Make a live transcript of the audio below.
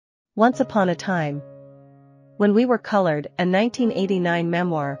Once Upon a Time. When We Were Colored, a 1989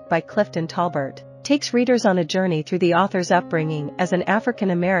 memoir by Clifton Taulbert, takes readers on a journey through the author's upbringing as an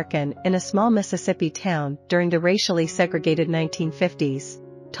African American in a small Mississippi town during the racially segregated 1950s.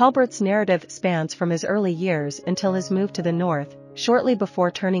 Taulbert's narrative spans from his early years until his move to the North, shortly before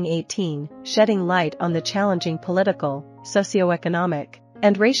turning 18, shedding light on the challenging political, socioeconomic,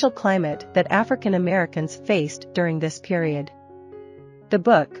 and racial climate that African Americans faced during this period. The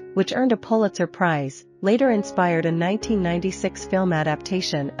book, which earned a Pulitzer Prize, later inspired a 1996 film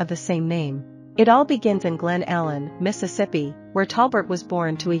adaptation of the same name. It all begins in Glen Allen, Mississippi, where Taulbert was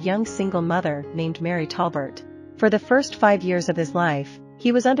born to a young single mother named Mary Taulbert. For the first 5 years of his life,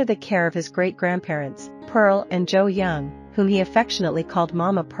 he was under the care of his great-grandparents, Pearl and Joe Young, whom he affectionately called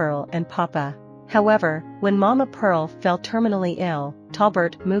Mama Pearl and Papa. However, when Mama Pearl fell terminally ill,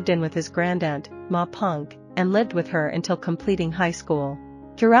 Taulbert moved in with his grandaunt, Ma Punk, and lived with her until completing high school.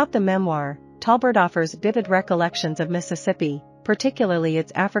 Throughout the memoir, Taulbert offers vivid recollections of Mississippi, particularly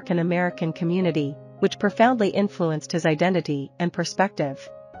its African American community, which profoundly influenced his identity and perspective.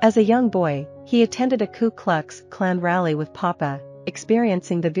 As a young boy, he attended a Ku Klux Klan rally with Papa,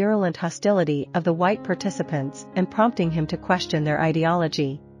 experiencing the virulent hostility of the white participants and prompting him to question their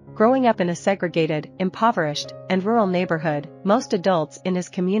ideology. Growing up in a segregated, impoverished, and rural neighborhood, most adults in his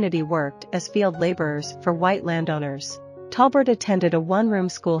community worked as field laborers for white landowners. Taulbert attended a one-room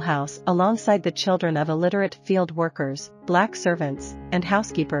schoolhouse alongside the children of illiterate field workers, black servants, and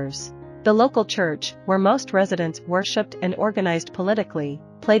housekeepers. The local church, where most residents worshipped and organized politically,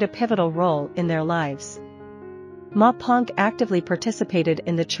 played a pivotal role in their lives. Ma Punk actively participated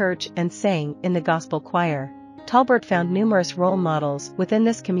in the church and sang in the gospel choir. Taulbert found numerous role models within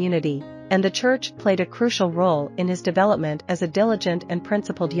this community, and the church played a crucial role in his development as a diligent and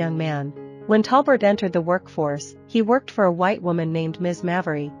principled young man. When Taulbert entered the workforce, he worked for a white woman named Ms.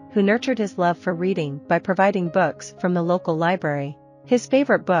 Mavory, who nurtured his love for reading by providing books from the local library. His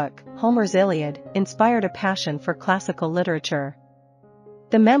favorite book, Homer's Iliad, inspired a passion for classical literature.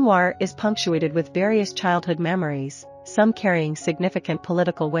 The memoir is punctuated with various childhood memories, some carrying significant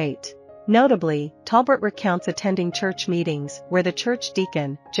political weight. Notably, Taulbert recounts attending church meetings where the church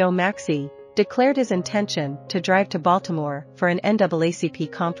deacon, Joe Maxey, declared his intention to drive to Baltimore for an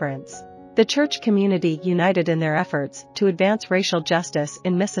NAACP conference. The church community united in their efforts to advance racial justice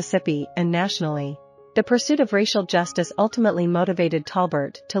in Mississippi and nationally. The pursuit of racial justice ultimately motivated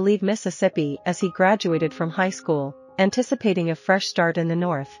Taulbert to leave Mississippi as he graduated from high school, anticipating a fresh start in the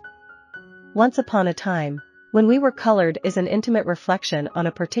North. Once Upon a Time. When We Were Colored is an intimate reflection on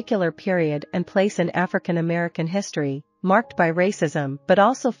a particular period and place in African American history, marked by racism but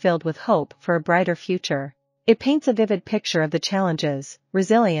also filled with hope for a brighter future. It paints a vivid picture of the challenges,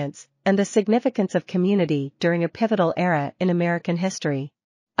 resilience, and the significance of community during a pivotal era in American history.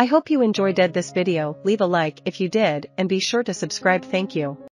 I hope you enjoyed this video. Leave a like if you did and be sure to subscribe. Thank you.